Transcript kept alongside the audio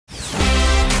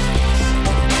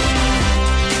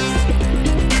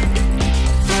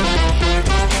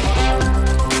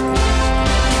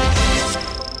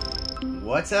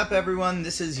What's up, everyone?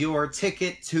 This is your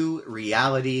Ticket to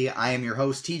Reality. I am your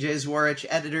host, TJ Zwarich,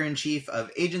 editor-in-chief of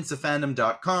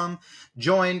agentsofandom.com,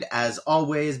 joined, as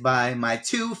always, by my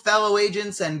two fellow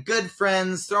agents and good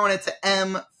friends. Throwing it to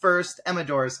M first. Emma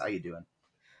Doris, how you doing?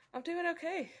 I'm doing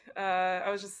okay. I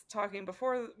was just talking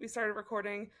before we started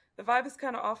recording. The vibe is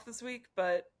kind of off this week,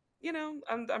 but, you know,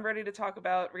 I'm ready to talk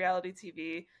about reality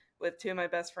TV with two of my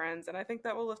best friends, and I think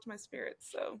that will lift my spirits,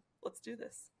 so let's do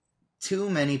this.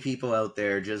 Too many people out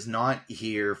there just not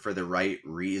here for the right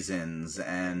reasons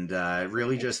and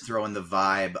really just throwing the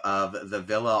vibe of the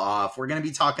villa off. We're going to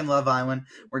be talking Love Island.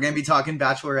 We're going to be talking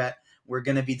Bachelorette. We're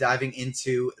going to be diving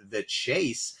into The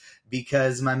Chase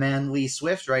because my man Lee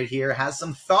Swift right here has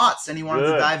some thoughts and he wanted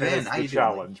to dive in. How you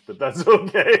challenge, doing? But that's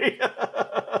okay.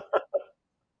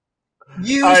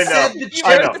 You said the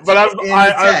church but in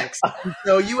the text.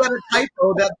 So you had a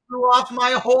typo that threw off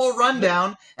my whole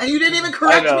rundown, and you didn't even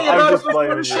correct me about it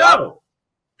before the show.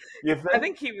 I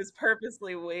think he was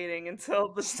purposely waiting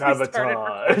until the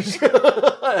sabotage.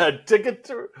 Ticket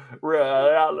to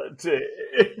reality.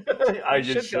 I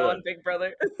should go on Big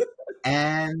Brother.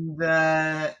 And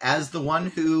as the one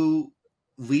who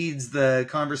leads the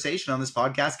conversation on this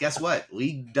podcast, guess what?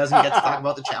 Lee doesn't get to talk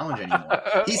about the challenge anymore.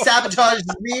 He sabotages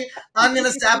me. I'm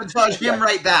going to sabotage him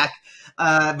right back.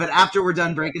 But after we're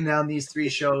done breaking down these three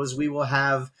shows, we will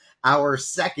have our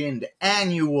second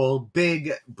annual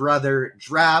Big Brother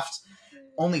draft.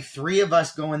 Only 3 of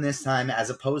us going this time as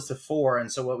opposed to 4.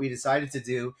 And so what we decided to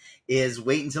do is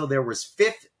wait until there was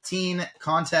 15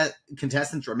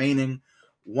 contestants remaining.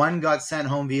 1 got sent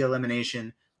home via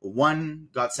elimination. 1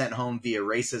 got sent home via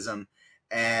racism,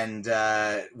 and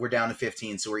we're down to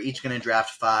 15. So we're each going to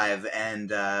draft 5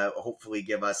 and hopefully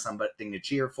give us something to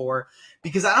cheer for,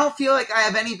 because I don't feel like I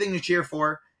have anything to cheer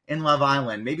for in Love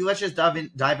Island. Maybe let's just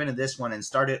dive into this one and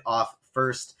start it off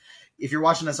first. If you're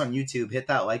watching us on YouTube, hit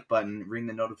that like button, ring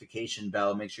the notification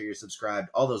bell, make sure you're subscribed,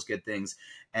 all those good things.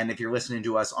 And if you're listening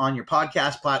to us on your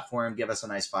podcast platform, give us a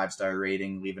nice 5-star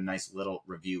rating, leave a nice little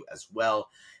review as well.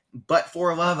 But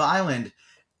for Love Island,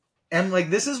 and, like,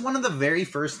 this is one of the very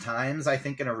first times, I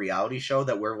think, in a reality show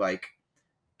that we're, like,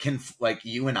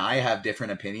 you and I have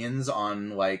different opinions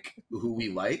on, like, who we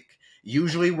like.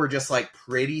 Usually we're just, like,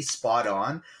 pretty spot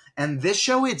on. And this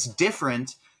show, it's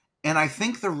different. And I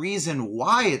think the reason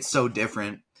why it's so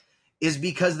different is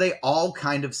because they all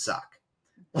kind of suck.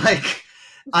 Like,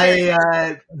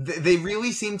 they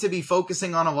really seem to be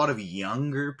focusing on a lot of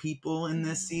younger people in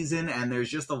this season, and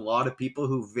there's just a lot of people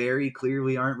who very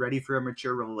clearly aren't ready for a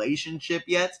mature relationship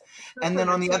yet. And then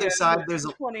on the other side, there's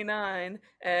 29,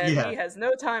 and he has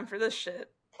no time for this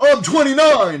shit. I'm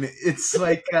 29. It's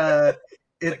like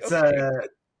it's okay.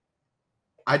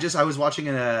 I was watching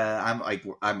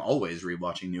I'm always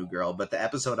rewatching New Girl, but the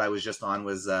episode I was just on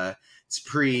was it's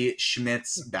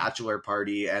pre-Schmidt's bachelor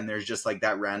party, and there's just like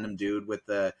that random dude with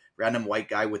the random white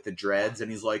guy with the dreads, and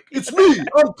he's like, "It's me,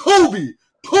 I'm Kobe,"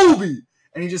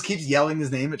 and he just keeps yelling his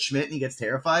name at Schmidt, and he gets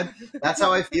terrified. That's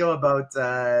how I feel about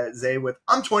Zay with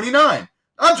 "I'm 29."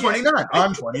 I'm 29.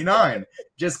 I'm 29.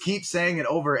 Just keep saying it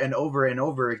over and over and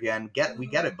over again. We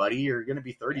get it, buddy. You're going to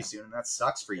be 30 soon, and that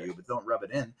sucks for you, but don't rub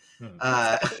it in.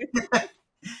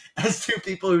 As two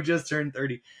people who just turned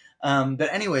 30.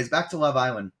 But anyways, back to Love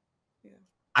Island. Yeah.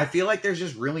 I feel like there's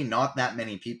just really not that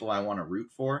many people I want to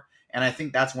root for. And I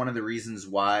think that's one of the reasons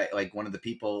why, like, one of the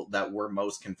people that we're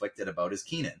most conflicted about is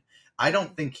Keenan. I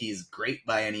don't think he's great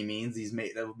by any means. He's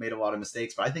made a lot of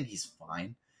mistakes, but I think he's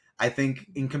fine. I think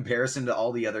in comparison to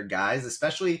all the other guys,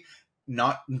 especially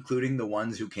not including the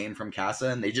ones who came from Casa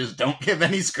and they just don't give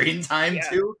any screen time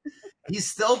to, he's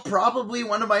still probably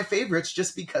one of my favorites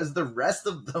just because the rest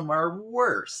of them are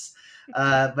worse.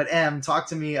 But Em, talk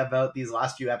to me about these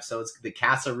last few episodes. The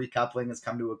Casa recoupling has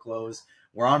come to a close.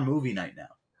 We're on movie night now.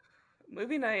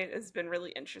 Movie night has been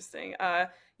really interesting.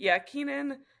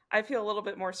 Keenan, I feel a little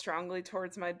bit more strongly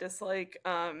towards my dislike.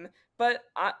 But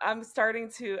I'm starting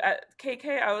to, at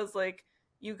KK, I was like,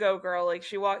 you go, girl. Like,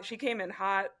 she came in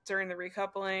hot during the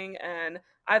recoupling, and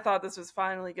I thought this was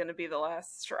finally going to be the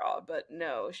last straw, but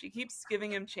no, she keeps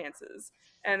giving him chances.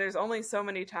 And there's only so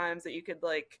many times that you could,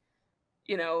 like,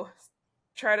 you know,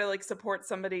 try to, like, support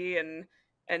somebody and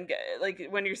get, like,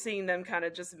 when you're seeing them kind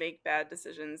of just make bad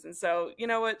decisions. And so, you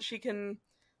know what,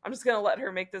 I'm just going to let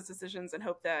her make those decisions and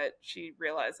hope that she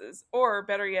realizes. Or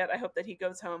better yet, I hope that he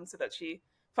goes home so that she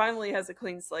finally has a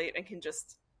clean slate and can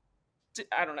just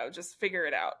figure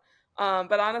it out.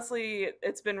 But honestly,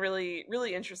 it's been really,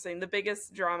 really interesting. The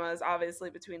biggest drama is obviously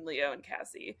between Leo and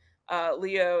Cassie.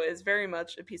 Leo is very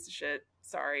much a piece of shit.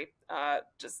 Sorry.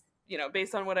 Just,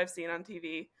 based on what I've seen on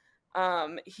TV.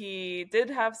 He did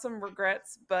have some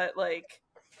regrets, but like,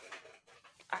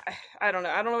 I don't know.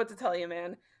 I don't know what to tell you,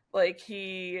 man. Like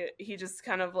he just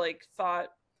kind of like thought,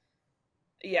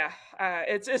 yeah.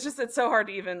 It's so hard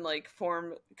to even like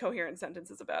form coherent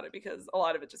sentences about it because a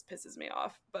lot of it just pisses me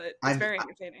off. But it's very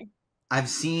entertaining. I've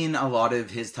seen a lot of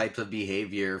his type of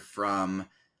behavior from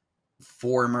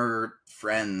former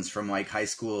friends from like high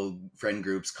school friend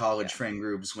groups, college friend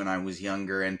groups when I was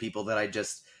younger, and people that I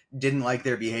just didn't like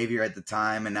their behavior at the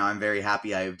time, and now I'm very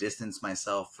happy I have distanced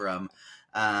myself from.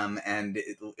 And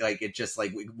it just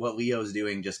like what Leo's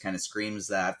doing just kind of screams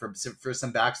that. For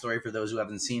some backstory for those who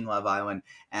haven't seen Love Island,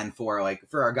 and for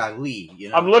our guy Lee, you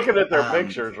know, I'm looking at their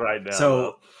pictures right now.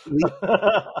 So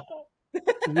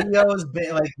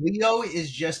Leo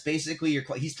is just basically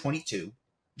he's 22.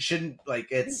 Shouldn't like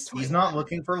he's not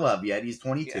looking for love yet. He's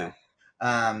 22.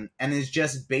 And is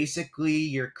just basically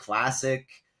your classic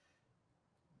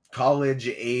college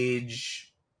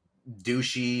age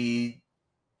douchey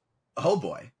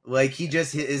boy. Like he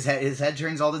just his head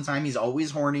turns all the time. He's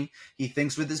always horny. He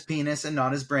thinks with his penis and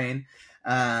not his brain.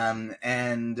 So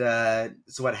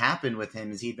what happened with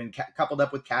him is he'd been coupled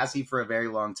up with Cassie for a very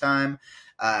long time.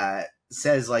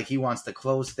 Says like he wants to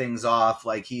close things off.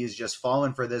 Like he's just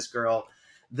fallen for this girl.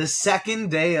 The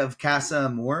second day of Casa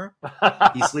Amor,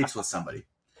 he sleeps with somebody.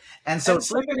 And so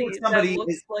sleeping with somebody that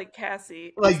looks like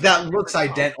Cassie. Like that looks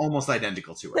almost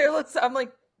identical to her. I'm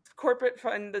like, corporate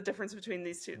find the difference between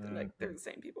these two. Like they're the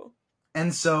same people.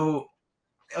 And so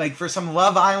like for some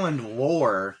Love Island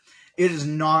lore, it is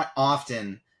not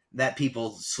often that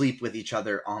people sleep with each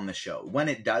other on the show. When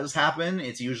it does happen,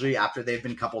 it's usually after they've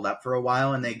been coupled up for a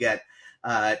while and they get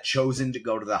chosen to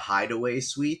go to the hideaway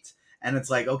suite. And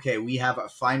it's like, okay, we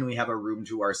finally have a room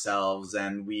to ourselves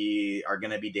and we are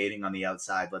going to be dating on the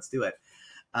outside. Let's do it.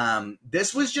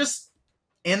 This was just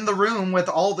in the room with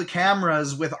all the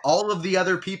cameras, with all of the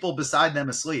other people beside them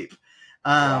asleep.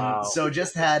 Wow. So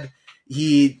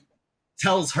he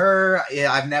tells her,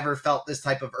 I've never felt this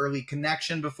type of early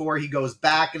connection before. He goes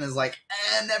back and is like,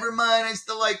 never mind, I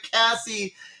still like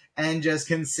Cassie. And just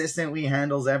consistently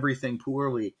handles everything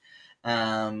poorly.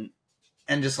 And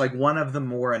just like one of the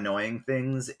more annoying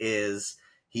things is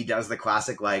he does the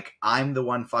classic, like, I'm the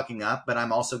one fucking up, but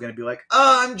I'm also going to be like,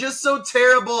 I'm just so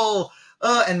terrible.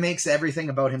 And makes everything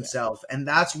about himself. And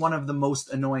that's one of the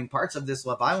most annoying parts of this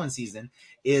Love Island season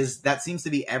is that seems to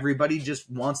be everybody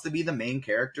just wants to be the main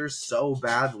character so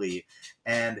badly.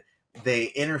 And they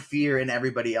interfere in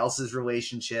everybody else's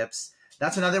relationships.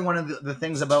 That's another one of the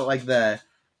things about like the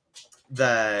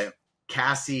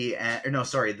Cassie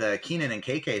the Keenan and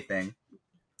KK thing.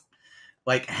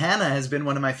 Like Hannah has been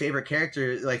one of my favorite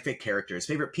characters,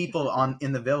 favorite people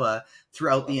in the villa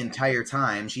throughout the entire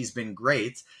time. She's been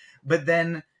great. But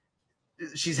then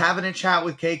she's having a chat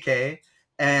with KK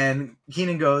and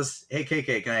Keenan goes, hey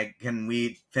KK, can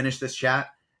we finish this chat?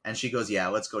 And she goes, yeah,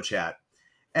 let's go chat.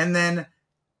 And then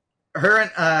her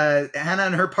and Hannah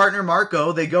and her partner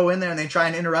Marco, they go in there and they try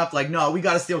and interrupt, like, no, we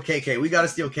got to steal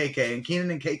KK. And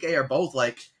Keenan and KK are both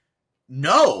like,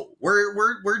 no,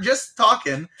 we're just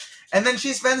talking. And then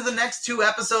she spends the next 2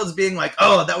 episodes being like,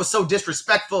 oh, that was so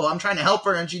disrespectful. I'm trying to help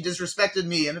her and she disrespected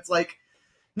me. And it's like,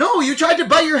 no, you tried to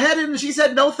bite your head in and she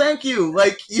said, no, thank you.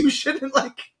 Like, you shouldn't,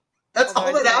 like, that's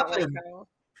all that happened.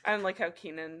 I didn't like how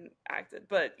Keenan acted.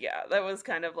 But yeah, that was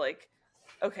kind of like,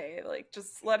 okay, like,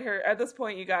 just let her, at this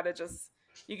point,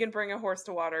 you can bring a horse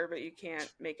to water, but you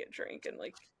can't make it drink. And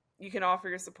like, you can offer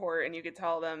your support and you can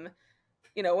tell them,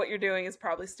 you know, what you're doing is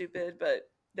probably stupid, but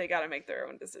they got to make their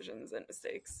own decisions and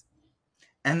mistakes.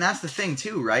 And that's the thing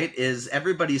too, right? Is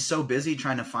everybody's so busy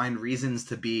trying to find reasons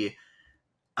to be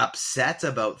upset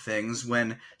about things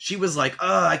when she was like,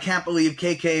 oh, I can't believe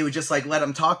KK would just like let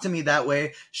him talk to me that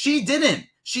way. She didn't.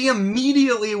 She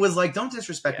immediately was like, don't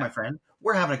disrespect my friend.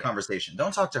 We're having a conversation.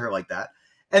 Don't talk to her like that.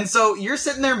 And so you're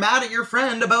sitting there mad at your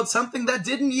friend about something that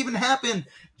didn't even happen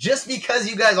just because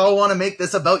you guys all want to make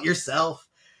this about yourself.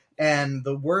 And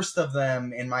the worst of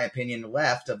them, in my opinion,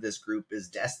 left of this group is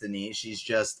Destiny. She's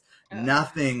just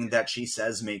nothing that she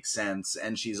says makes sense.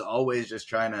 And she's always just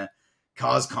trying to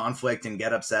cause conflict and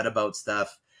get upset about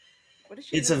stuff.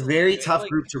 It's a very tough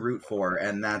group to root for.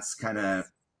 And that's kind of,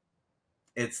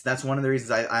 that's one of the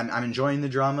reasons I'm enjoying the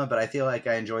drama, but I feel like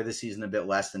I enjoy this season a bit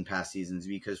less than past seasons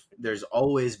because there's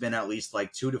always been at least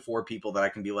like 2 to 4 people that I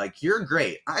can be like, you're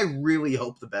great. I really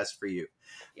hope the best for you.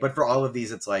 Yeah. But for all of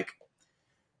these, it's like,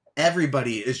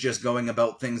 everybody is just going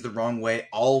about things the wrong way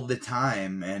all the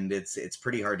time, and it's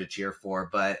pretty hard to cheer for.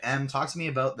 But talk to me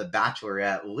about the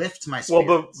Bachelorette. Lift my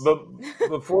spirits. Well, but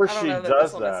before she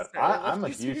does that, I'm a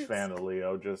huge fan of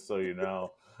Leo, just so you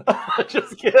know.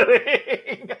 Just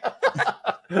kidding.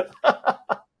 All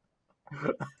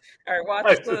All right,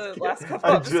 watch the last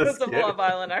couple episodes of Love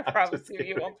Island. I promise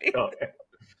you won't be.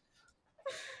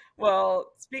 Well,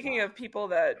 speaking of people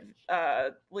that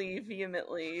Lee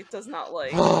vehemently does not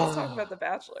like, let's talk about The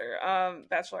Bachelor,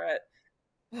 Bachelorette.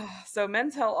 So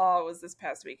Men Tell All was this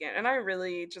past weekend, and I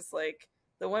really just like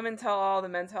the women tell all, the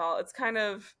men tell all. It's kind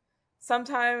of,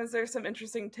 sometimes there's some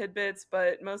interesting tidbits,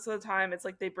 but most of the time it's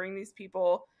like they bring these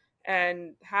people,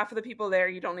 and half of the people there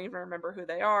you don't even remember who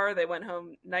they are. They went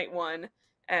home night one,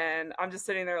 and I'm just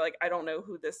sitting there like, I don't know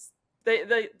who this.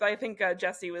 I think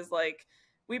Jesse was like,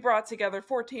 we brought together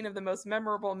 14 of the most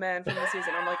memorable men from the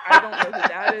season. I'm like, I don't know who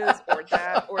that is, or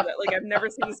that. Like, I've never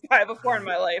seen this guy before in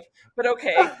my life, but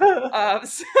okay.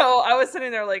 So I was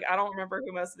sitting there like, I don't remember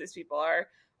who most of these people are.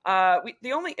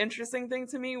 The only interesting thing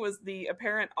to me was the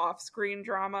apparent off-screen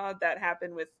drama that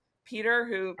happened with Peter,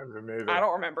 who I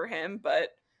don't remember him,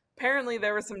 but apparently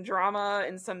there was some drama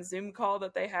in some Zoom call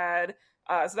that they had.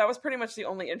 So that was pretty much the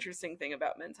only interesting thing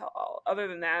about Men Tell All. Other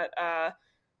than that,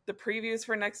 the previews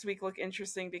for next week look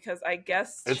interesting because I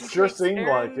guess it sure seemed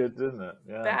like it, didn't it?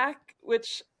 Yeah. Back,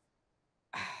 which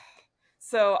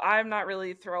so I'm not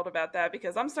really thrilled about that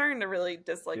because I'm starting to really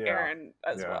dislike Aaron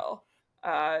as well.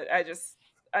 I just,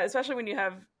 especially when you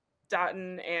have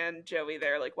Dotun and Joey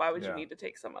there, like why would you need to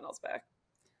take someone else back?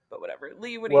 But whatever.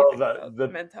 Lee, what do you think about the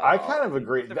Men Tell All? I kind of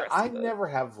agree. I never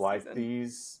have liked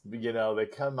these. You know, they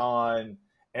come on.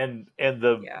 And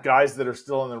the guys that are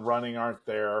still in the running aren't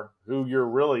there, who you're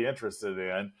really interested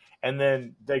in, and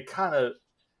then they kind of,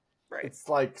 it's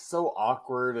like so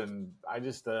awkward, and I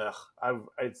just, I'm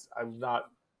not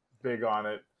big on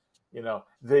it, you know.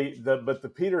 But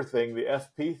the Peter thing, the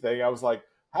FP thing, I was like,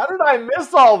 how did I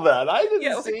miss all that? I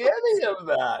didn't see any of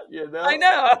that, you know. I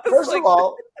know. First of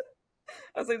all,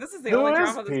 I was like, this is the only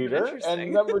drama that's Peter? Been interesting.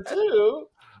 And number two,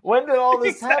 when did all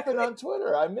this happen on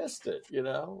Twitter? I missed it. You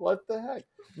know, what the heck?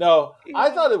 No, I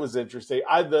thought it was interesting.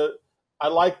 I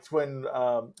liked when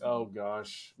whatever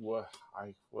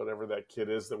that kid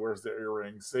is that wears the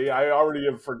earrings. See, I already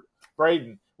have for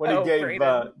Braden when he gave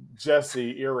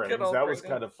Jesse earrings. That was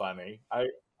kind of funny. I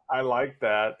liked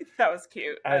that. That was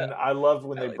cute. And I loved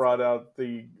when they brought out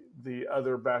the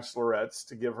other bachelorettes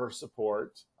to give her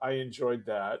support. I enjoyed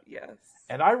that. Yes.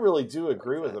 And I really do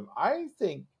agree with him. I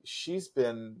think she's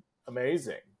been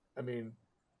amazing. I mean,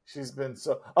 she's been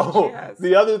so...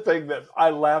 the other thing that I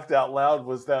laughed out loud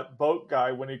was that boat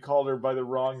guy when he called her by the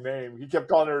wrong name. He kept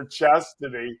calling her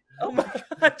Chastity. Oh, my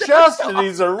God.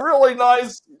 Chastity's a really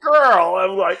nice girl.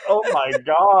 I'm like, oh, my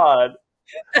God.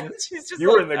 And she's just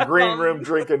you were in the green room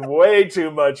drinking way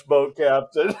too much, boat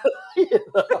captain. You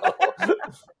know?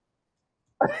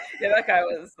 Yeah, that guy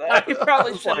was. He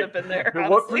probably shouldn't have been there. Honestly.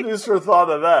 What producer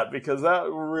thought of that? Because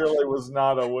that really was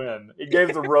not a win. He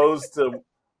gave the rose to.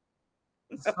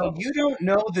 So you don't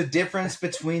know the difference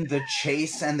between the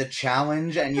chase and the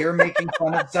challenge, and you're making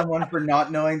fun of someone for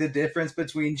not knowing the difference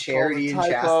between charity and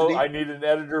chastity. I need an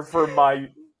editor for my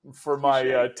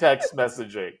text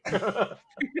messaging.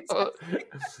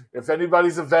 If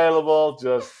anybody's available,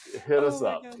 just hit us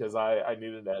up because I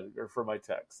need an editor for my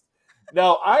text.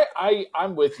 No,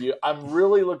 I'm with you. I'm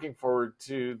really looking forward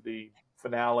to the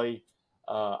finale.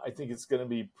 I think it's going to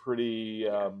be pretty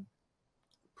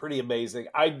amazing.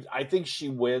 I think she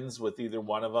wins with either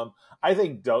one of them. I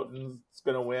think Dotun's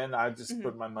going to win. I just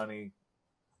put my money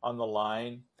on the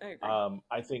line. I agree.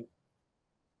 I think.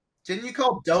 Didn't you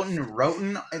call Dotun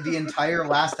Roten the entire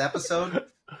last episode?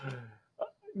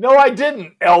 No, I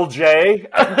didn't, LJ.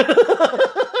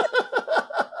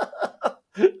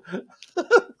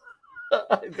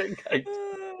 I think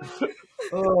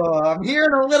I'm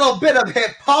hearing a little bit of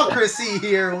hypocrisy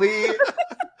here, Lee.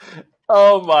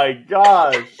 Oh my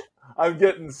gosh. I'm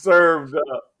getting served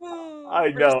up.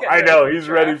 I know. He's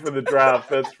ready for the draft.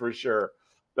 That's for sure.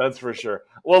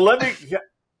 Well, let me...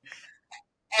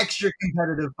 Extra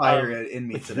competitive fire in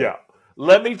me today. Yeah.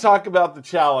 Let me talk about the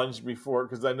challenge before,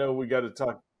 because I know we got to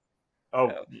talk.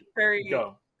 Very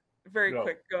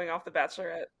quick, going off the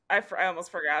Bachelorette. I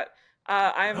almost forgot.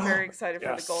 I am very excited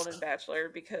for the Golden Bachelor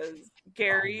because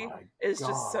Gary is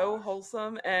just so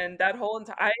wholesome, and that whole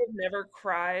entire... I have never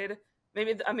cried.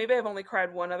 Maybe I've only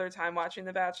cried one other time watching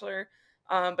The Bachelor,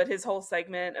 but his whole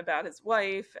segment about his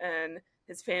wife and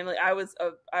his family, I was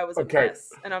a mess,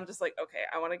 and I'm just like, okay,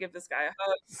 I want to give this guy a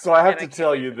hug. So I have to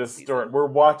tell you this story. We're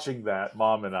watching that,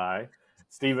 Mom and I.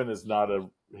 Steven is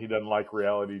he doesn't like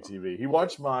reality TV. He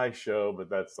watched my show, but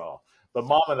that's all. But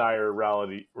Mom and I are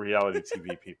reality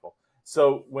TV people.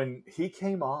 So when he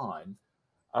came on,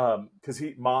 because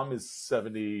Mom is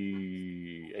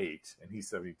 78 and he's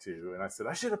 72, and I said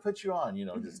I should have put you on. You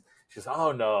know, just she goes,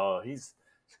 oh no, he's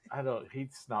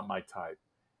not my type.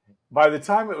 By the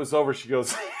time it was over, she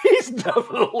goes, he He's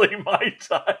definitely my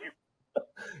type.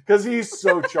 Because he's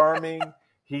so charming.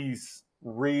 He's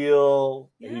real.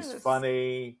 He's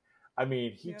funny. I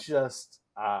mean, he just,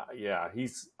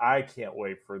 I can't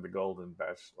wait for the Golden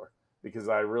Bachelor, because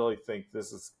I really think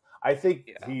I think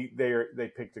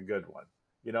they picked a good one,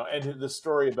 you know. And the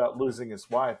story about losing his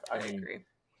wife, I mean, agree.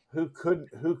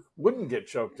 who wouldn't get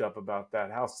choked up about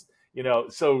that house, you know?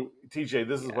 So TJ,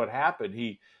 this is what happened.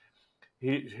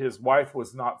 His wife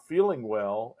was not feeling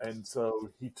well, and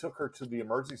so he took her to the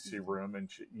emergency room, and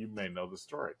you may know the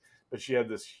story, but she had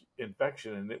this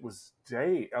infection, and it was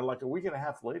like a week and a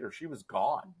half later, she was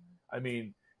gone. I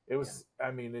mean, it was,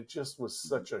 it just was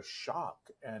such a shock.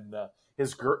 And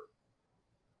his girl,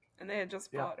 and they had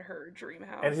just bought her dream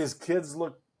house, and his kids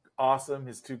look awesome.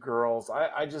 His two girls.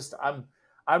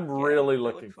 I'm really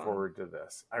looking forward to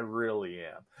this. I really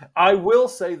am. I will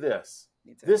say this.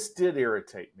 This did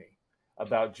irritate me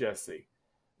about Jesse,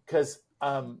 because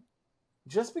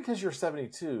just because you're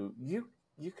 72, you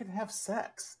can have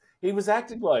sex. He was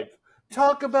acting like,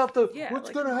 talk about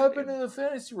what's going to happen in the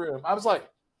fantasy room. I was like,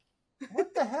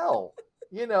 what the hell,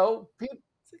 you know?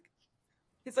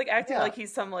 He's like acting like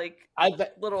he's some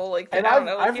little thing. And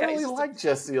I really like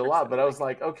Jesse a lot, but I was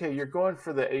like, okay, you're going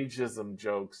for the ageism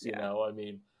jokes, you know. I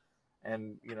mean,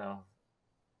 and you know.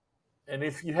 And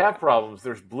if you have problems,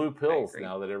 there's blue pills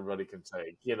now that everybody can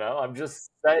take. You know, I'm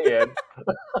just saying.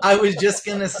 I was just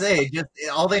gonna say,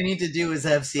 all they need to do is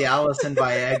have Cialis and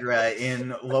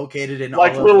Viagra located in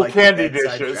like all little of, candy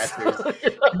dishes. You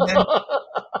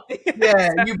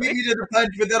beat me to the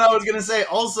punch. But then I was gonna say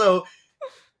also,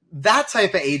 that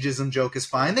type of ageism joke is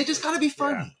fine. They just gotta be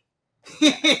funny.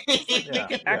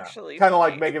 Actually, kind of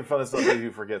like making fun of somebody who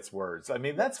forgets words. I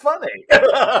mean, that's funny.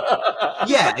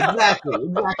 Yeah, exactly.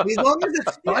 As long as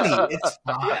it's funny, it's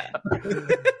fine.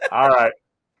 All right.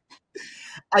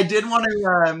 I did want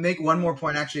to make one more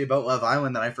point actually about Love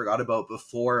Island that I forgot about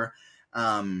before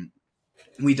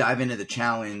we dive into the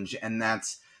challenge, and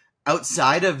that's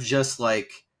outside of just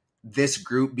like this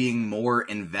group being more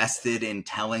invested in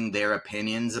telling their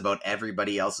opinions about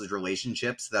everybody else's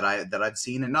relationships that I've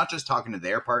seen, and not just talking to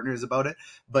their partners about it,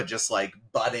 but just like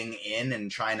butting in and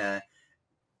trying to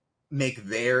make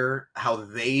how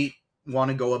they want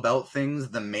to go about things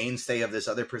the mainstay of this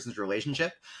other person's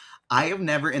relationship. I have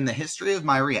never, in the history of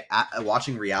my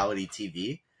watching reality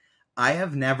TV, I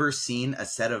have never seen a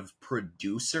set of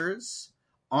producers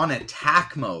on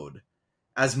attack mode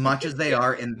as much as they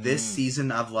are in this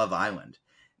season of Love Island.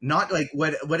 Not like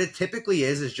what it typically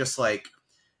is just like,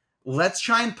 let's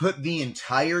try and put the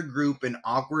entire group in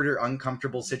awkward or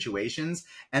uncomfortable situations,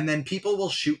 and then people will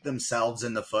shoot themselves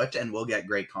in the foot and we'll get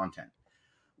great content.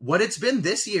 What it's been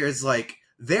this year is like,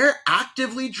 they're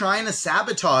actively trying to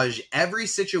sabotage every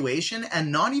situation, and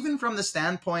not even from the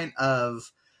standpoint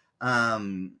of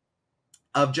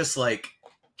just like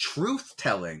truth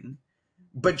telling,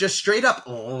 but just straight up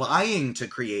lying to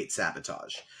create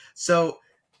sabotage. So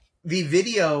the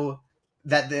video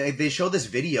that they show this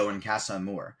video in Casa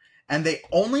Amor, and they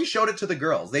only showed it to the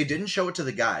girls. They didn't show it to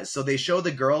the guys. So they show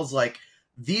the girls like,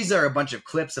 these are a bunch of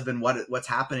clips of what's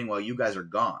happening while you guys are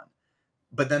gone.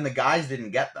 But then the guys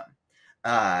didn't get them.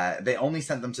 They only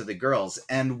sent them to the girls.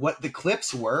 And what the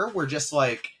clips were just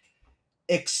like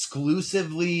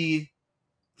exclusively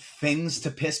things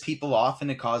to piss people off and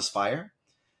to cause fire.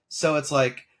 So it's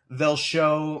like, they'll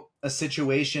show a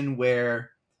situation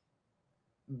where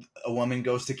a woman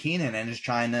goes to Keenan and is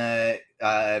trying to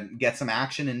get some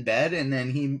action in bed,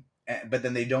 and but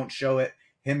then they don't show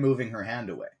him moving her hand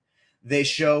away. They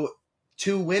show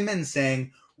two women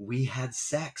saying, we had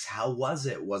sex. How was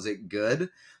it? Was it good?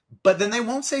 But then they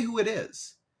won't say who it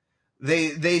is.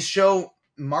 They show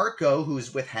Marco,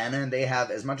 who's with Hannah, and they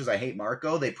have, as much as I hate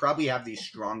Marco, they probably have the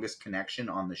strongest connection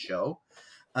on the show.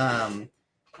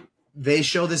 They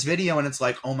show this video and it's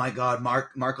like, oh my God,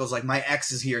 Marco's like, my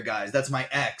ex is here, guys. That's my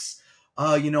ex.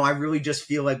 I really just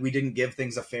feel like we didn't give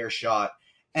things a fair shot.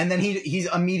 And then he's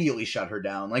immediately shut her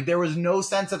down. Like, there was no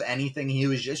sense of anything. He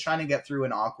was just trying to get through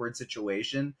an awkward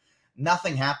situation.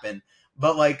 Nothing happened.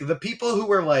 But like, the people who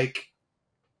were like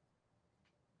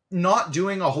not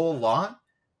doing a whole lot,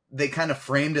 they kind of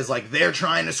framed as like, they're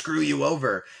trying to screw you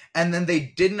over. And then they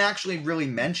didn't actually really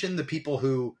mention the people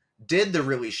who did the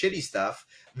really shitty stuff.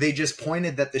 They just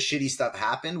pointed that the shitty stuff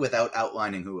happened without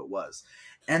outlining who it was.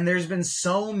 And there's been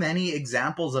so many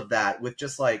examples of that, with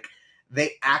just like,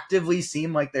 they actively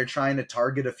seem like they're trying to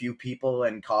target a few people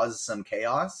and cause some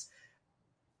chaos,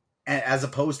 as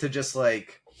opposed to just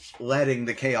like letting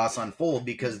the chaos unfold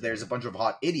because there's a bunch of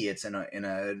hot idiots in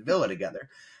a villa together.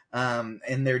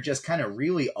 And they're just kind of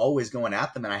really always going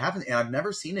at them. And I've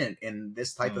never seen it in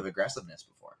this type of aggressiveness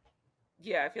before.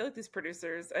 Yeah, I feel like these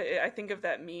producers, I think of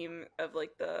that meme of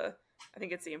like I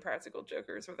think it's the Impractical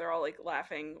Jokers where they're all like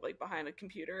laughing like behind a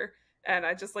computer. And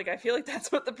I just like, I feel like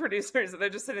that's what the producers, they're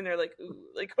just sitting there like, ooh,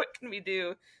 like what can we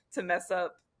do to mess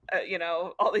up,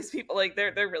 all these people, like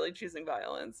they're really choosing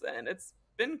violence. And it's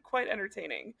been quite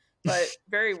entertaining, but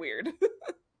very weird.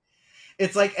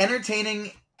 It's like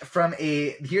entertaining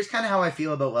here's kind of how I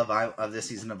feel about of this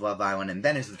season of Love Island, and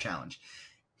then is the challenge.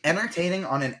 Entertaining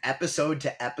on an episode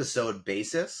to episode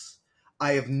basis.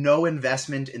 I have no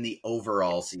investment in the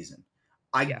overall season.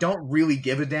 I don't really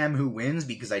give a damn who wins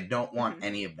because I don't want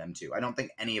any of them to. I don't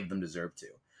think any of them deserve to.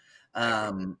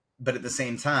 But at the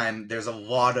same time, there's a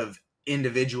lot of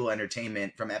individual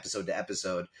entertainment from episode to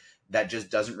episode that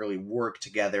just doesn't really work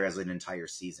together as an entire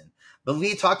season. But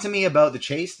Lee, talk to me about the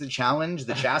chase, the challenge,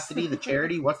 the chastity, the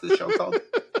charity. What's the show called?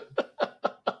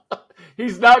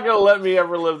 He's not going to let me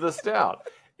ever live this down.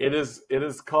 It is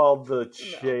called the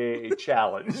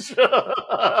Challenge.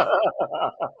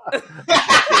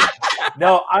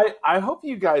 No, I hope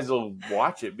you guys will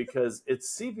watch it because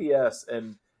it's CBS,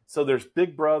 and so there's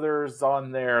Big Brothers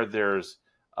on there. There's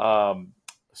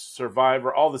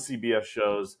Survivor, all the CBS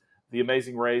shows, The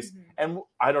Amazing Race, and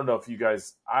I don't know if you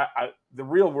guys, The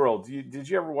Real World. Did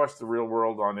you ever watch The Real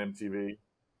World on MTV?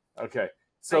 Okay.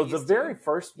 So the very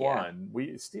first one,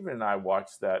 Stephen and I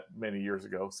watched that many years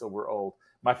ago, so we're old.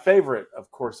 My favorite, of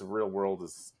course, of Real World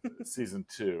is season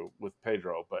 2 with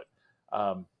Pedro, but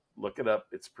look it up.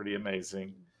 It's pretty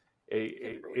amazing.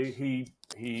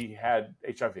 He had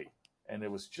HIV, and it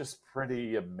was just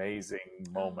pretty amazing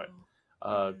moment.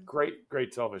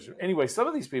 Great television. Anyway, some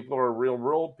of these people are real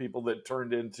world people that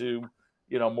turned into,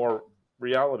 more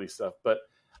reality stuff. But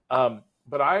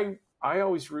I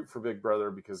always root for Big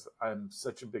Brother because I'm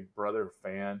such a Big Brother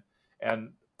fan,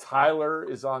 and Tyler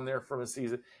is on there from a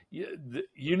season.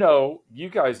 You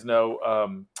guys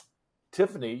know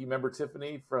Tiffany. You remember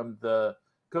Tiffany from the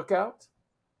Cookout?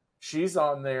 She's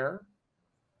on there.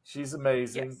 She's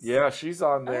amazing. Yes. Yeah, she's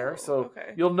on there. So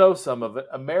you'll know some of it.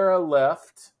 Amara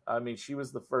left. I mean, she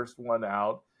was the first one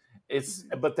out.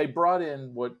 But they brought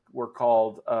in what were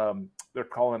called, they're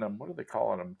calling them, what are they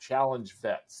calling them? Challenge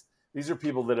vets. These are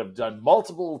people that have done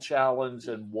multiple challenge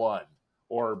and won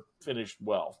or finished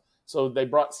well. So they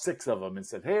brought 6 of them and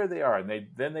said, here they are. And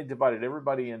then they divided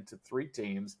everybody into 3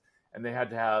 teams, and they had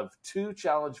to have 2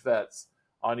 challenge vets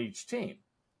on each team.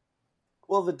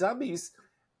 Well, the dummies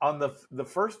on the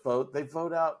first vote, they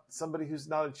vote out somebody who's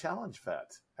not a challenge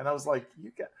vet. And I was like,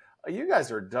 you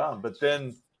guys are dumb. But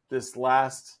then this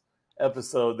last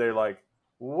episode, they're like,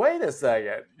 wait a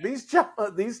second. These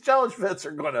challenge vets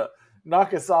are going to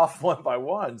knock us off one by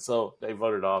one. So they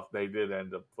voted off. They did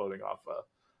end up voting off.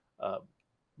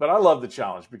 But I love the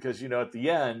challenge because, at the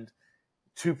end,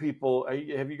 2 people.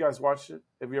 Have you guys watched it?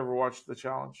 Have you ever watched the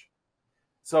challenge?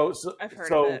 So I've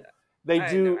heard of it. They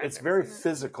do. It's very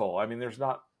physical. I mean, there's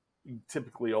not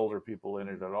typically older people in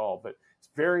it at all, but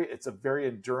it's a very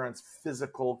endurance,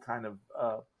 physical kind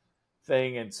of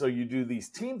thing. And so you do these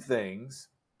team things,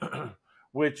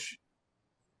 which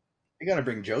you got to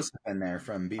bring Joseph in there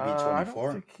from BB24. I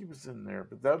don't think he was in there,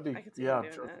 but that would be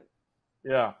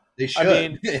yeah. They should. I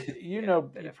mean,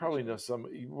 you probably know some.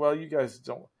 Well, you guys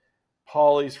don't.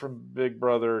 Paulie's from Big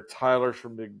Brother. Tyler's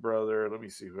from Big Brother. Let me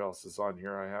see who else is on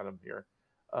here. I had him here.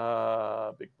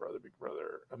 Big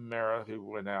Brother. Amara, who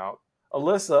went out.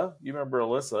 Alyssa, you remember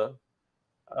Alyssa?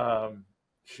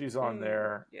 She's on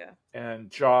there. Yeah.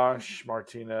 And Josh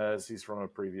Martinez, he's from a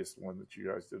previous one that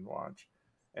you guys didn't watch.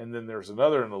 And then there's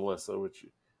another in Alyssa, which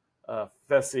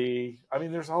Fessy. I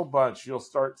mean, there's a whole bunch. You'll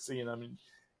start seeing them.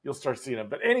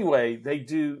 But anyway,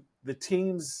 the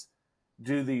teams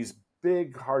do these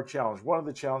big, hard challenges. One of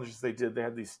the challenges they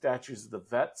had these statues of the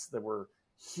vets that were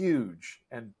huge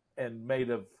and made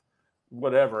of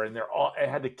whatever. And I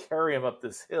had to carry them up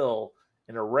this hill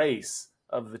in a race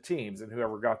of the teams. And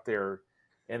whoever got there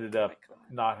ended up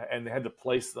and they had to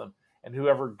place them. And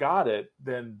whoever got it,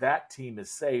 then that team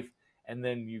is safe. And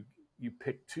then you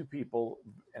pick 2 people,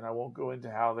 and I won't go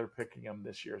into how they're picking them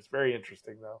this year. It's very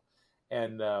interesting, though.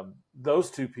 And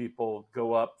those 2 people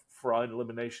go up for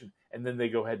elimination, and then they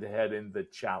go head-to-head in the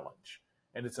challenge.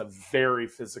 And it's a very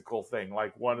physical thing.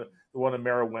 Like the one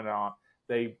Amara went on,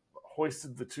 they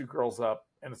hoisted the 2 girls up,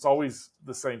 and it's always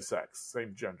the same sex,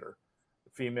 same gender,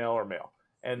 female or male.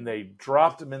 And they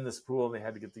dropped them in this pool, and they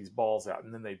had to get these balls out.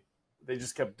 And then they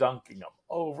just kept dunking them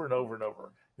over and over and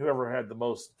over. Whoever had the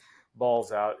most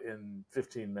balls out in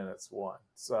 15 minutes won.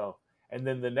 So, and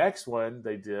then the next one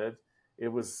they did, it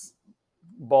was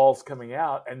balls coming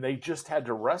out, and they just had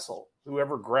to wrestle.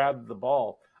 Whoever grabbed the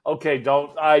ball. Okay,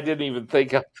 I didn't even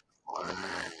think of.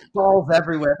 Balls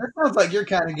everywhere. That sounds like your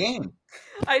kind of game.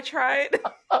 I tried.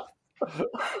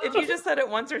 If you just said it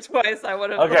once or twice, I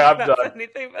would have. Okay, I'm done.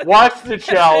 Anything, watch the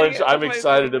challenge. I'm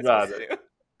excited about it.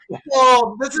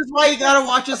 Well, this is why you gotta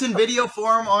watch us in video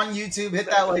form on YouTube. Hit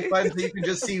that like button so you can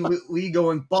just see Lee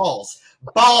going balls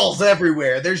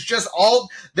everywhere. There's balls.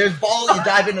 You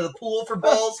dive into the pool for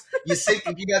balls. You sink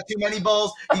if you got too many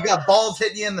balls. You got balls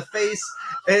hitting you in the face.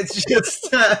 It's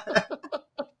just.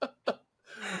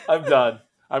 I'm done.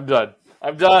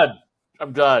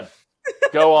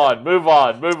 Go on. Move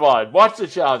on. Watch the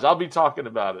challenge. I'll be talking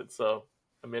about it. So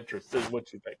I'm interested in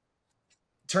what you think.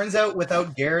 Turns out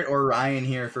without Garrett or Ryan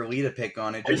here for Lee to pick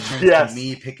on, it just turns to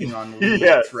me picking on Lee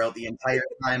throughout the entire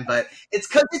time. But it's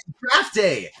because it's draft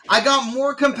day. I got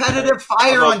more competitive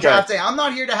fire on draft day. I'm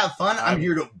not here to have fun. I'm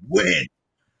here to win.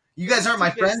 You guys aren't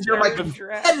my friends. You're my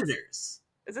competitors.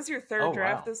 Is this your third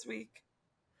draft this week?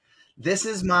 This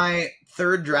is my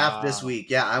third draft this week.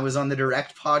 Yeah, I was on the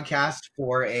Direct podcast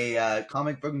for a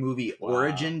comic book movie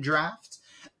origin draft.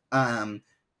 I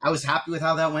was happy with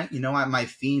how that went. You know, my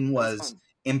theme was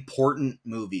important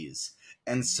movies.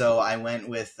 And so I went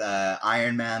with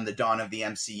Iron Man, The Dawn of the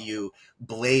MCU,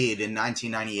 Blade in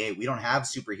 1998. We don't have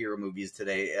superhero movies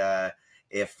today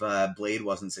if Blade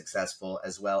wasn't successful,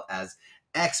 as well as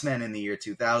X-Men in the year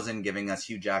 2000, giving us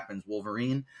Hugh Jackman's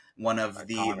Wolverine, one of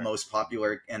the most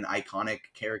popular and iconic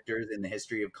characters in the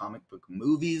history of comic book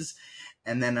movies.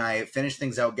 And then I finished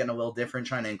things out getting a little different,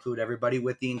 trying to include everybody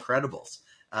with The Incredibles.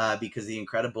 Because The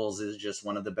Incredibles is just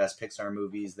one of the best Pixar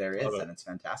movies there is, and it's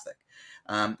fantastic.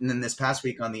 And then this past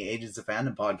week on the Agents of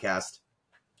Fandom podcast,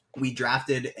 we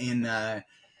drafted in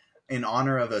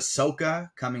honor of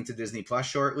Ahsoka coming to Disney Plus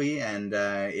shortly, and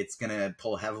it's going to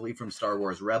pull heavily from Star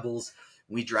Wars Rebels.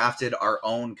 We drafted our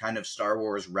own kind of Star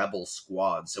Wars Rebel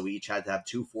squad, so we each had to have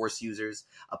 2 Force users,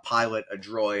 a pilot, a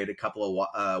droid, a couple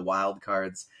of wild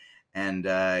cards. And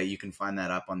you can find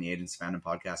that up on the Agents of Fandom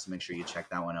podcast. So make sure you check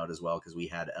that one out as well, because we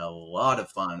had a lot of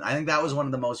fun. I think that was one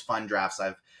of the most fun drafts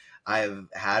I've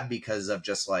had, because of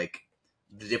just like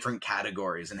the different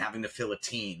categories and having to fill a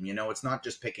team. You know, it's not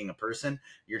just picking a person.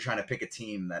 You're trying to pick a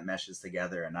team that meshes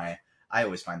together. And I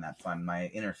always find that fun. My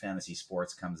inner fantasy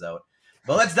sports comes out.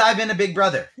 But let's dive into Big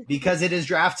Brother, because it is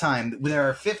draft time. There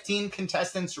are 15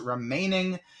 contestants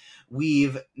remaining.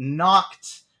 We've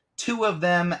knocked 2 of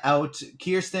them out.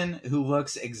 Kirsten, who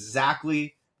looks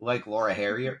exactly like Laura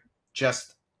Harrier,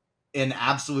 just an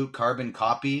absolute carbon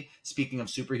copy. Speaking of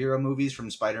superhero movies,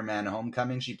 from Spider-Man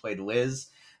Homecoming, she played Liz,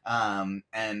 and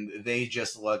they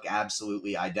just look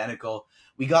absolutely identical.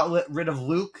 We got rid of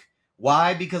Luke.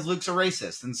 Why? Because Luke's a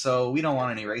racist, and so we don't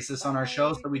want any racists on our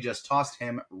show, so we just tossed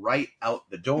him right out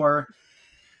the door.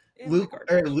 Lee,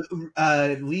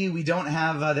 we don't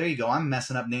have... there you go. I'm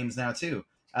messing up names now, too.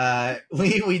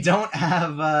 Lee, we don't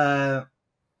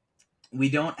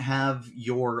have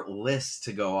your list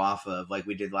to go off of like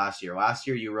we did last year. Last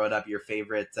year you wrote up your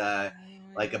favorite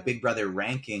like a Big Brother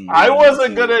ranking. I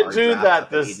wasn't gonna do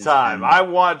that this time. I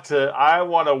want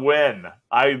to win.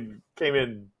 I came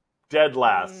in dead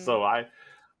last, so I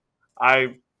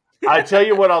tell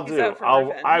you what I'll do.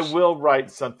 I will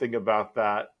write something about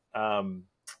that. And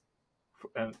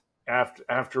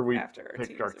after we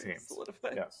pick our teams.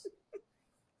 Yes.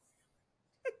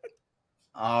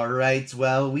 All right.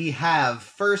 Well, we have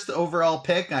first overall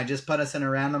pick. I just put us in a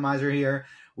randomizer here.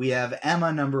 We have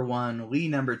Emma number 1, Lee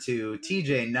number 2,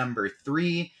 TJ number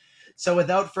 3. So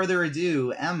without further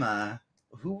ado, Emma,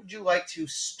 who would you like to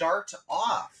start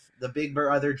off the Big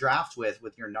Brother draft with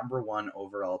your number 1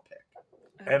 overall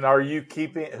pick? And are you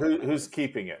keeping who's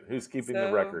keeping it? Who's keeping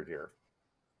the record here?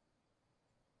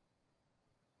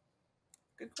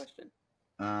 Good question.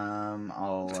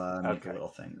 I'll make a little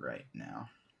thing right now.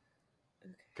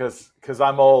 Because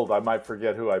I'm old, I might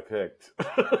forget who I picked.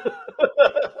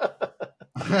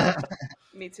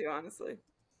 Me too, honestly.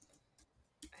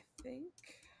 I think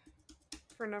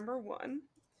for number 1,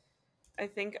 I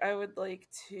think I would like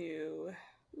to...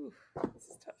 Ooh, this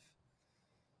is tough.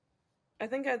 I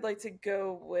think I'd like to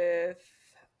go with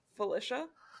Felicia.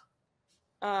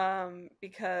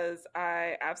 Because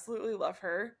I absolutely love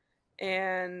her.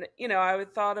 And, you know, I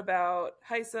would thought about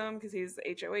Heisem, because he's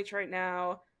HOH right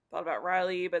now. Thought about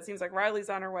Riley, but it seems like Riley's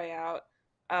on her way out.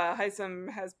 Heisem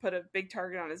has put a big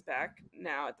target on his back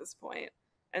now at this point.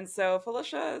 And so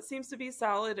Felicia seems to be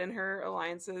solid in her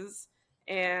alliances,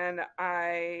 and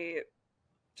I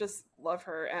just love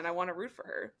her, and I want to root for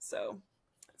her. So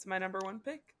that's my number 1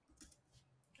 pick.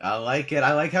 I like it.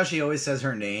 I like how she always says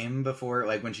her name before,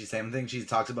 like when she's saying something, she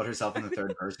talks about herself in the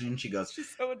third person. She goes,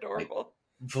 she's so adorable.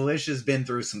 Like, Felicia's been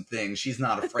through some things. She's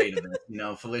not afraid of it. You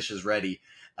know, Felicia's ready.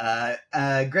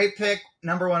 Great pick.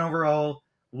 Number 1 overall.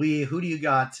 Lee, who do you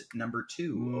got number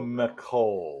 2?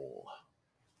 Nicole.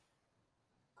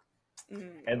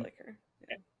 I like her.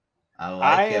 Yeah. I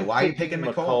like it. Why are you picking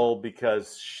Nicole?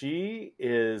 Because she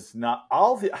is not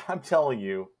all the. I'm telling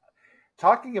you,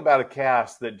 talking about a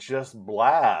cast that just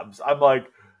blabs. I'm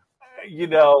like,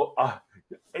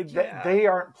 they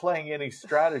aren't playing any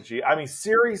strategy. I mean,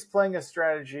 Siri's playing a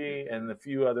strategy and a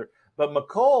few other, but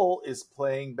Nicole is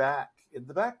playing back in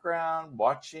the background,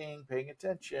 watching, paying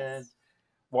attention.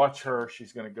 Watch her.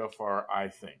 She's going to go far, I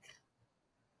think.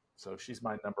 So she's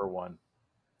my number 1.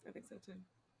 I think so too.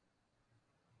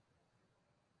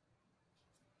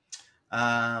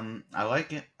 I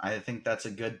like it. I think that's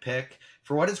a good pick.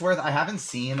 For what it's worth, I haven't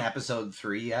seen episode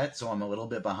 3 yet, so I'm a little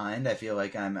bit behind. I feel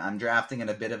like I'm drafting at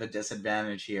a bit of a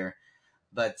disadvantage here,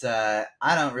 but I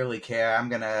don't really care. I'm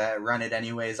gonna run it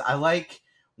anyways.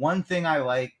 One thing I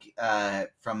like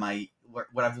from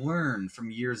what I've learned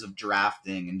from years of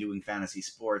drafting and doing fantasy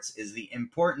sports is the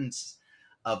importance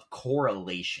of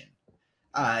correlation.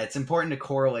 It's important to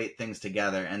correlate things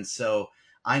together, and so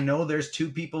I know there's 2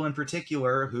 people in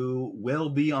particular who will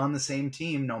be on the same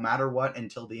team no matter what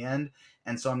until the end,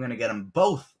 and so I'm going to get them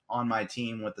both on my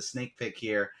team with the snake pick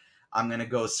here. I'm going to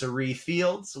go Sari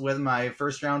Fields with my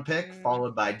first round pick,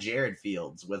 followed by Jared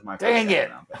Fields with my first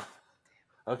round pick.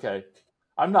 Okay.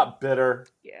 I'm not bitter.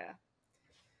 Yeah.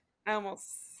 I almost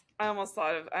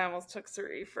took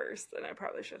Sari first, and I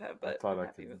probably should have, but I thought I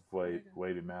could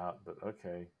wait him out, but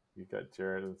okay. You got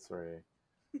Jared and Sari.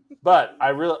 But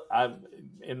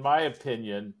in my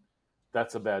opinion,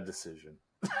 that's a bad decision.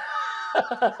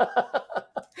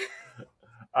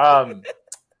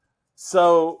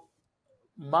 So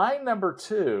my number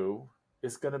 2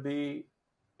 is going to be,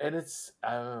 and it's,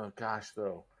 oh gosh,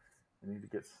 though, I need to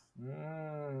get,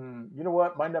 you know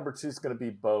what? My number 2 is going to be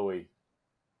Bowie.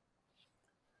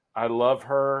 I love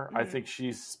her. I think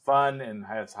she's fun and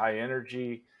has high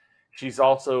energy. She's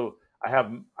also, I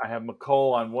have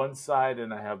Nicole on one side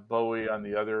and I have Bowie on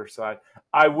the other side.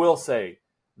 I will say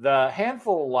the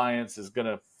Handful Alliance is going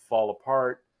to fall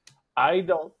apart. I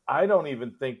don't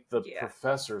even think the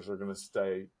professors are going to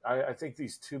stay. I think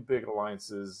these 2 big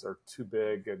alliances are too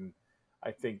big, and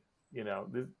I think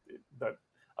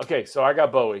okay. So I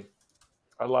got Bowie.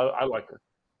 I like her.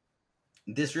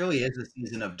 This really is a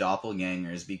season of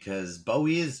doppelgangers because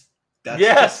Bowie is.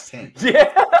 Yes. Pink.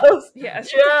 Yes.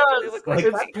 Yes.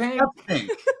 It's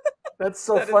pink. That's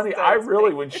so funny. I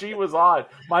really, when she was on,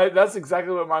 that's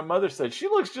exactly what my mother said. She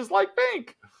looks just like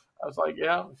Pink. I was like,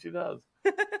 yeah, she does.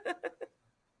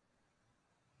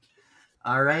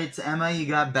 All right, Emma, you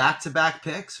got back-to-back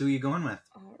picks. Who are you going with?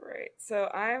 All right, so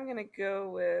I'm gonna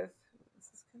go with. This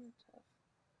is kind of tough.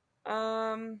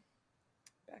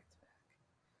 Back-to-back.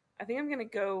 I think I'm gonna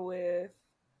go with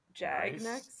Jag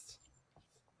next.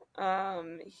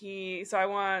 So I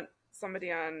want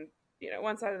somebody on,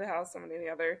 one side of the house, somebody on the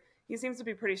other. He seems to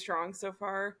be pretty strong so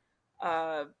far.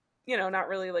 Not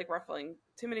really like ruffling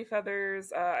too many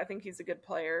feathers. I think he's a good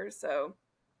player, so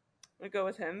I'm gonna go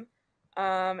with him.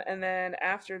 And then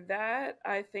after that,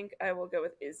 I think I will go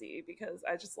with Izzy because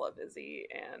I just love Izzy,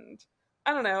 and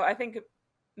I don't know. I think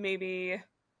maybe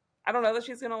I don't know that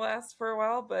she's gonna last for a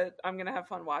while, but I'm gonna have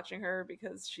fun watching her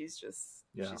because she's just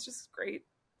great.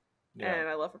 Yeah. And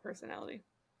I love her personality.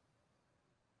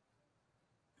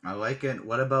 I like it.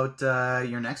 What about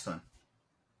your next one?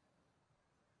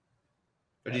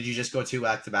 Or did you just go 2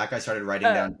 back-to-back? I started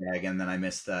writing down Jag, and then I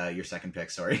missed your second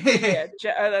pick. Sorry. Yeah,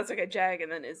 that's okay. Jag,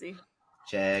 and then Izzy.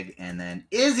 Jag, and then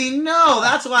Izzy. No,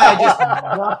 that's why I just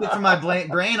dropped it from my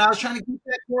brain. I was trying to keep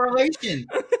that correlation.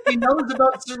 She knows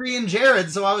about Sari and Jared,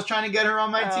 so I was trying to get her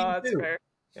on my team too. Fair.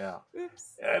 Yeah.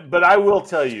 Oops. But I will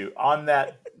tell you, on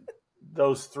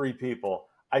those 3 people,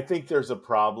 I think there's a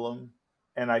problem,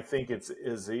 and I think it's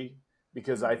Izzy,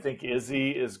 because I think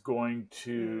Izzy is going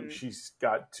to, she's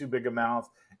got too big a mouth.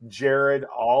 Jared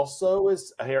also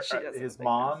is, his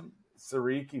mom,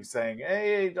 Sari, keeps saying,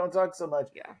 hey, don't talk so much.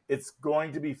 Yeah. It's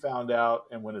going to be found out,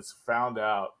 and when it's found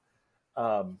out,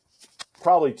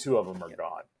 probably 2 of them are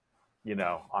gone,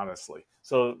 honestly.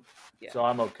 So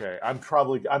I'm okay. I'm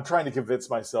trying to convince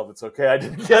myself it's okay I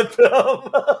didn't get them.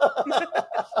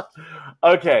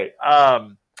 Okay.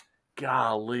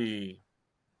 Golly.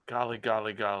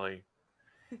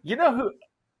 You know who?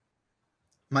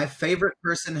 My favorite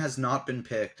person has not been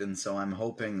picked, and so I'm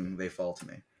hoping they fall to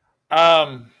me.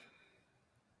 I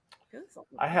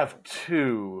have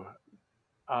 2.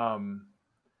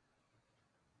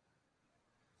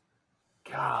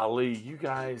 Golly, you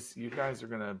guys are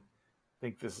gonna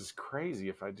think this is crazy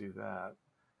if I do that.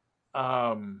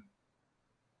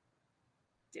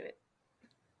 Do it.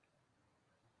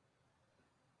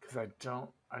 Because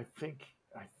I think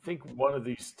I think one of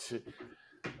these two.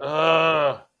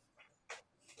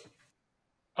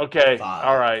 Okay. 5,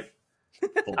 all right.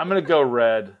 4. I'm gonna go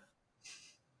red.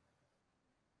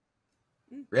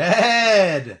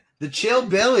 Red. The Chill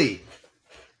Billy.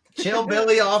 Chill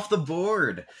Billy off the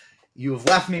board. You have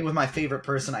left me with my favorite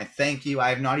person. I thank you. I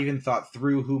have not even thought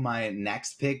through who my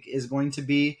next pick is going to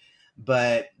be,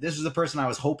 but this was the person I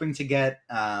was hoping to get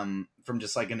from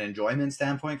just like an enjoyment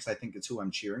standpoint because I think it's who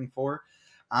I'm cheering for.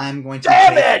 I'm going to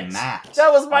pick Matt.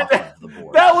 That was my.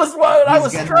 That was what I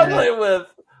was struggling with.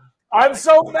 I'm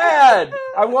so mad.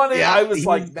 I wanted. Yeah, I was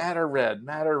like, Matt or red.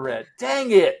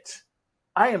 Dang it!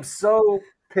 I am so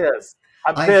pissed.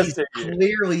 I'm pissed at you.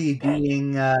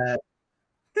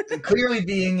 Clearly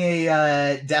being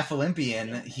a Deaf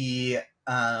Olympian, he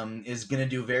is going to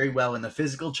do very well in the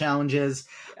physical challenges.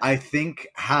 Yeah. I think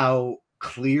how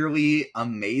clearly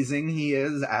amazing he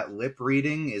is at lip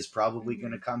reading is probably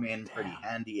going to come in pretty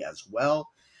handy as well.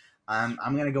 I'm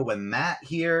going to go with Matt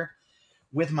here.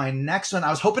 With my next one, I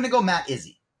was hoping to go Matt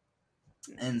Izzy.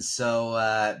 And so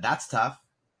that's tough.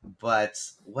 But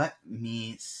let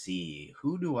me see.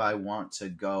 Who do I want to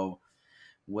go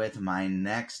with my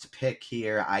next pick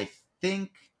here? I think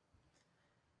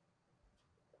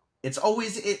it's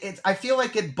always I feel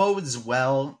like it bodes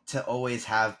well to always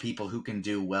have people who can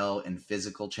do well in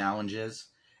physical challenges,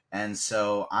 and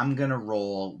so I'm gonna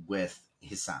roll with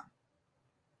Hissam.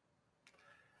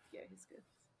 Yeah, he's good.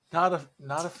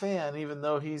 Not a fan, even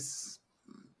though he's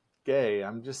gay.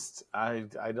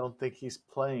 I don't think he's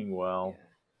playing well. Yeah.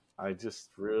 I just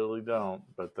really don't.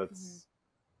 But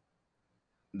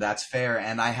that's fair,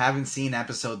 and I haven't seen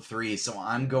episode 3, so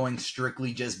I'm going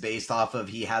strictly just based off of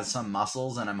he has some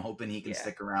muscles, and I'm hoping he can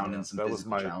stick around in some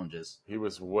physical challenges. He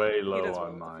was way low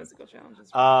on mine. Physical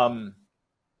challenges.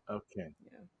 Okay.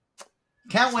 Yeah.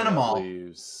 Can't win them all.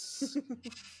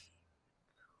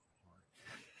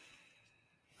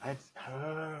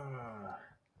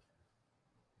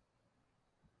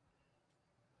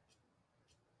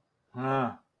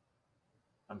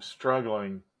 I'm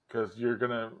struggling because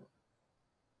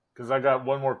I got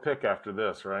one more pick after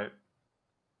this, right?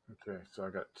 Okay, so I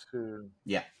got 2.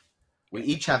 Yeah. We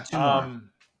each have 2 more.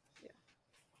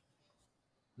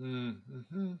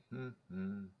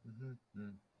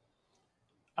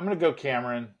 I'm going to go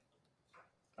Cameron.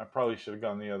 I probably should have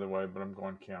gone the other way, but I'm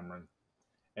going Cameron.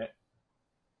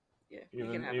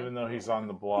 Even though he's on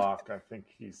the block, I think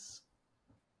he's...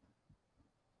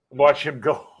 Watch him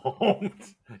go home.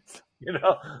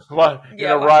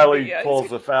 Riley pulls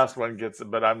the fast one, gets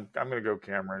it, but I'm going to go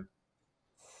Cameron.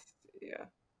 Yeah.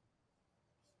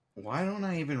 Why don't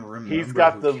I even remember? He's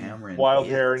got the Cameron wild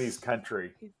hair and he's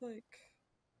country. He's like.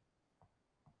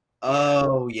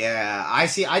 Oh yeah, I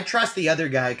see. I trust the other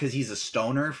guy because he's a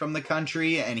stoner from the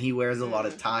country and he wears a lot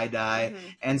of tie dye,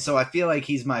 and so I feel like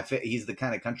he's the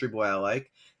kind of country boy I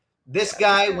like. This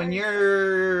guy, when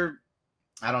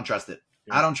I don't trust it.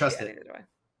 I don't trust it.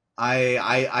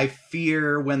 I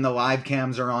fear when the live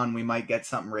cams are on, we might get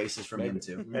something racist from him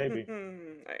too. Maybe.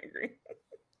 I agree.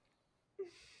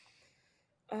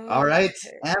 All right,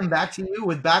 Em, back to you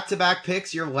with back-to-back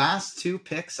picks, your last 2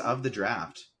 picks of the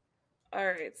draft. All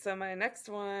right, so my next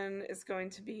one is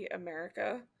going to be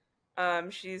America.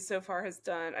 She so far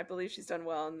I believe she's done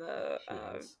well in the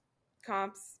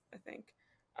comps, I think.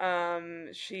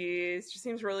 She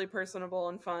seems really personable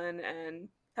and fun and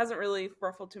hasn't really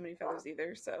ruffled too many feathers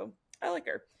either, so I like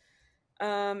her.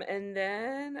 And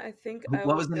then I think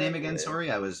what was the name again? Sorry,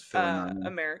 I was filling on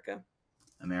America.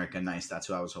 America, nice. That's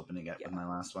who I was hoping to get with my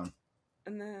last one.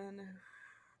 And then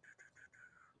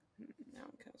now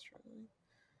I'm kind of struggling.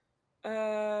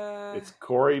 It's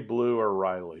Corey, Blue, or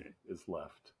Riley is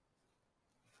left.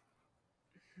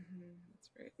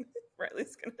 That's right.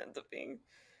 Riley's gonna end up being.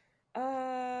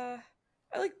 I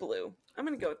like Blue. I'm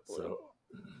gonna go with Blue. So,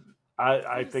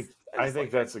 I think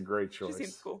that's a great choice. She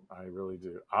seems cool. I really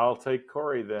do. I'll take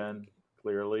Corey then,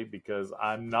 clearly, because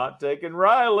I'm not taking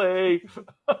Riley.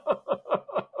 No.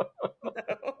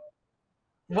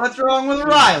 What's wrong with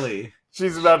Riley?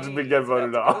 She's about to get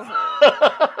voted off.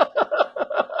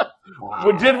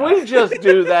 Well, did we just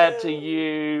do that to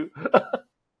you?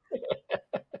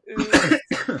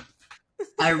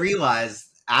 I realized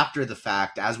after the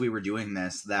fact, as we were doing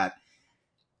this, that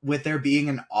with there being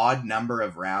an odd number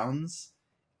of rounds,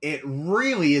 it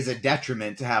really is a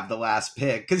detriment to have the last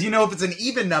pick. Because, if it's an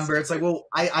even number, it's like, well,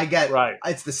 I get,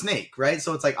 it's the snake, right?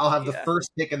 So it's like, I'll have the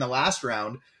first pick in the last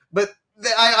round. But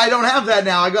I don't have that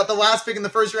now. I got the last pick in the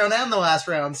first round and the last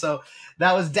round. So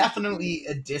that was definitely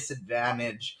a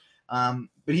disadvantage.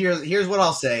 But here's what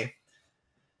I'll say.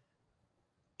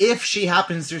 If she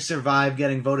happens to survive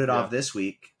getting voted off this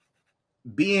week,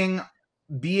 being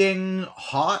being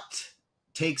hot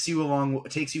takes you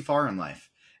far in life.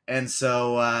 And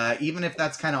so even if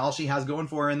that's kind of all she has going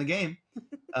for her in the game,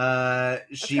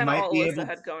 she might be able to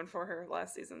had going for her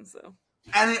last season. So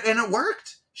and it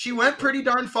worked. She went pretty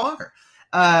darn far.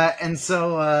 And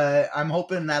so I'm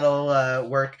hoping that'll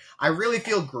work. I really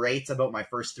feel great about my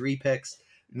first 3 picks.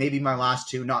 Maybe my last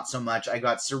 2, not so much. I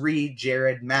got Sari,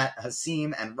 Jared, Matt,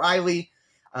 Hasim, and Riley.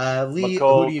 Lee,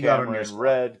 McCole, who do you Cameron, got on your squad?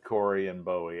 Red, Corey, and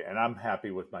Bowie. And I'm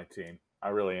happy with my team. I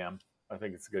really am. I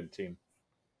think it's a good team.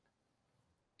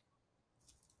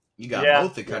 You got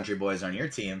both the country boys on your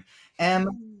team.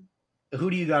 Who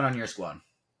do you got on your squad?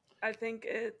 I think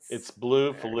it's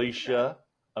Blue, Felicia,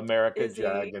 America, Izzy.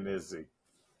 Jag, and Izzy.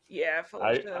 Yeah,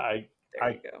 Felicia. There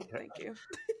you go. Thank you.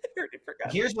 I already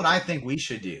forgot. Here's what I think we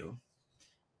should do.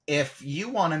 If you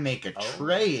want to make a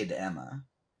trade, Emma,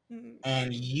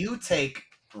 and you take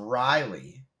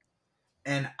Riley,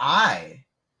 and I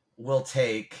will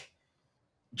take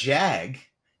Jag,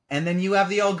 and then you have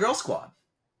the all-girl squad.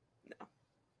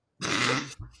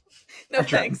 No,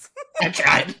 thanks. I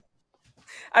tried.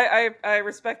 I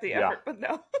respect the effort, but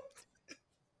no.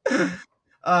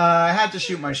 I had to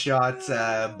shoot my shot,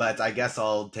 but I guess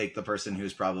I'll take the person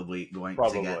who's probably going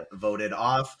to get voted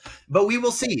off. But we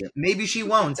will see. Maybe she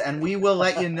won't, and we will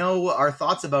let you know our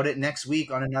thoughts about it next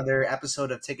week on another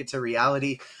episode of Ticket to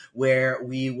Reality, where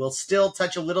we will still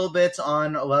touch a little bit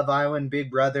on Love Island,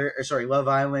 Love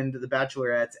Island, The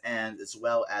Bachelorette, and as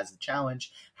well as the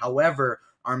challenge. However,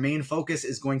 our main focus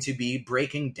is going to be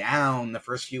breaking down the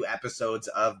first few episodes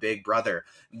of Big Brother.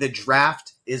 The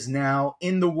draft is now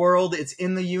in the world. It's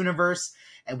in the universe.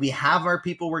 And we have our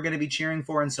people we're going to be cheering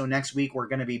for. And so next week, we're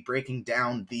going to be breaking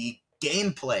down the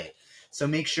gameplay. So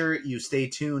make sure you stay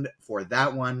tuned for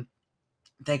that one.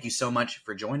 Thank you so much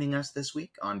for joining us this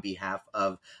week on behalf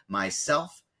of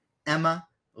myself, Emma,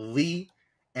 Lee,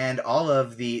 and all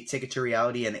of the Ticket to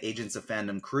Reality and Agents of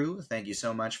Fandom crew. Thank you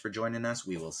so much for joining us.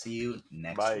 We will see you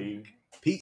next week. Bye.